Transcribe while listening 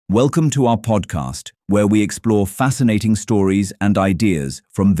Welcome to our podcast, where we explore fascinating stories and ideas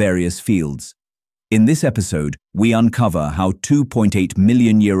from various fields. In this episode, we uncover how 2.8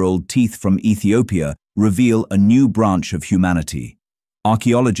 million-year-old teeth from Ethiopia reveal a new branch of humanity.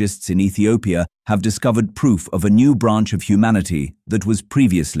 Archaeologists in Ethiopia have discovered proof of a new branch of humanity that was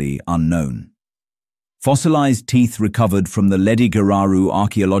previously unknown. Fossilized teeth recovered from the Ledi-Geraru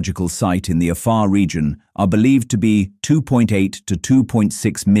archaeological site in the Afar region are believed to be 2.8 to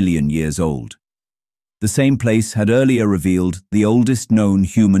 2.6 million years old. The same place had earlier revealed the oldest known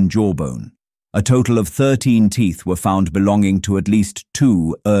human jawbone. A total of 13 teeth were found belonging to at least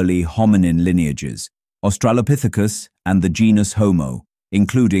two early hominin lineages, Australopithecus and the genus Homo,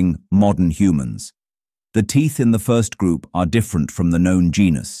 including modern humans. The teeth in the first group are different from the known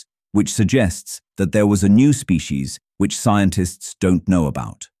genus, which suggests that there was a new species which scientists don't know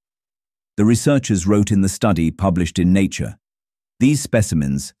about. The researchers wrote in the study published in Nature, "These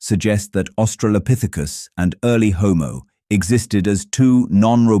specimens suggest that Australopithecus and early Homo existed as two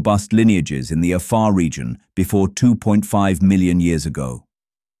non-robust lineages in the Afar region before 2.5 million years ago."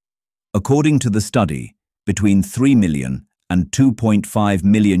 According to the study, between 3 million and 2.5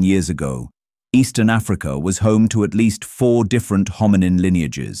 million years ago, Eastern Africa was home to at least four different hominin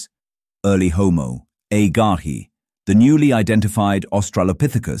lineages: early Homo, Garhi, the newly identified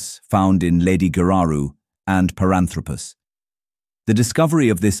Australopithecus found in Ledi-Geraru, and Paranthropus. The discovery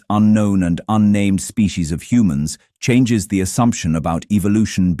of this unknown and unnamed species of humans changes the assumption about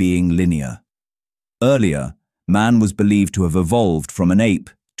evolution being linear. Earlier, man was believed to have evolved from an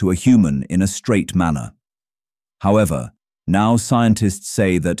ape to a human in a straight manner. However, now scientists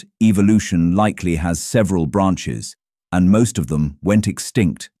say that evolution likely has several branches, and most of them went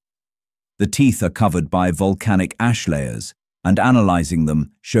extinct. The teeth are covered by volcanic ash layers, and analyzing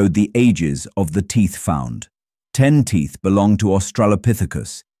them showed the ages of the teeth found. 10 teeth belong to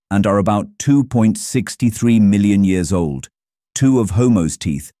Australopithecus and are about 2.63 million years old. 2 of Homo's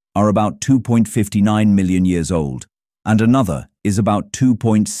teeth are about 2.59 million years old, and another is about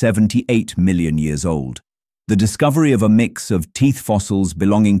 2.78 million years old. The discovery of a mix of teeth fossils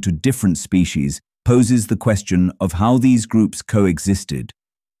belonging to different species poses the question of how these groups coexisted.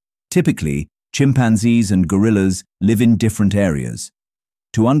 Typically, chimpanzees and gorillas live in different areas.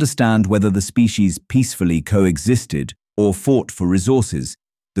 To understand whether the species peacefully coexisted or fought for resources,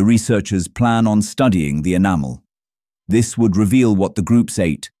 the researchers plan on studying the enamel. This would reveal what the groups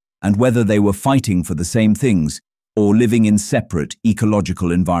ate and whether they were fighting for the same things or living in separate ecological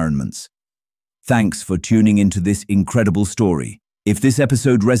environments. Thanks for tuning into this incredible story. If this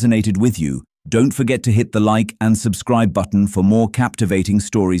episode resonated with you, don't forget to hit the like and subscribe button for more captivating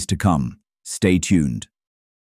stories to come. Stay tuned.